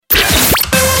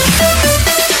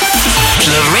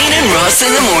Ross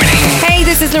in the morning. Hey,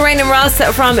 this is Loraine and Ross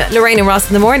from Loraine and Ross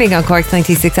in the morning on Cork's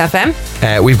 96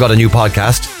 FM. We've got a new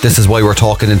podcast. This is why we're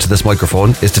talking into this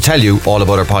microphone, is to tell you all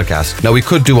about our podcast. Now, we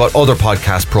could do what other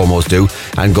podcast promos do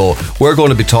and go, we're going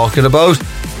to be talking about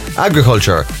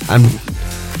agriculture and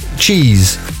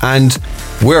cheese and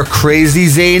we're crazy,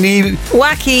 zany,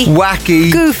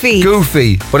 wacky,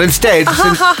 goofy. But instead,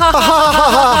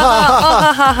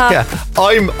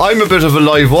 I'm a bit of a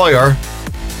live wire.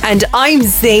 And I'm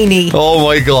zany. Oh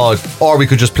my God. Or we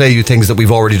could just play you things that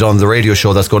we've already done on the radio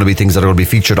show that's going to be things that are going to be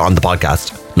featured on the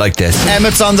podcast. Like this.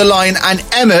 Emmett's on the line and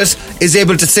Emmett is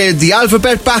able to say the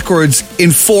alphabet backwards in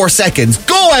 4 seconds.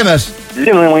 Go, Emmett!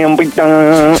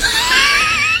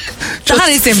 That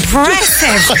is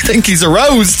impressive. I think he's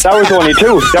aroused. That was only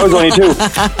two.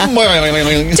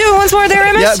 Do it once more there,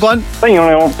 Emmett. Yeah, go on.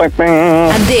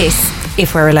 And this,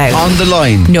 if we're allowed. On the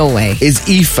line. No way. Is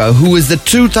Aoife, who is the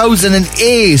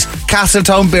 2008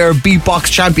 Castletown Bear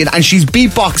beatbox champion, and she's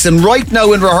beatboxing right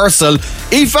now in rehearsal.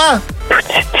 Aoife!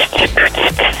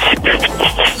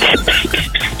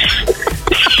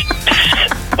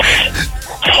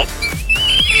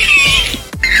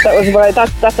 That was right.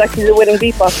 That's actually the winning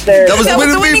beatbox there. That was the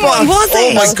winning beatbox. Was it?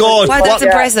 Oh my God! Wow, that's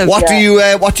impressive. What do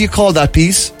you call that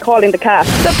piece? Calling the cat.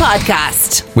 The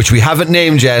podcast. Which we haven't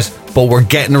named yet, but we're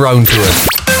getting around to it.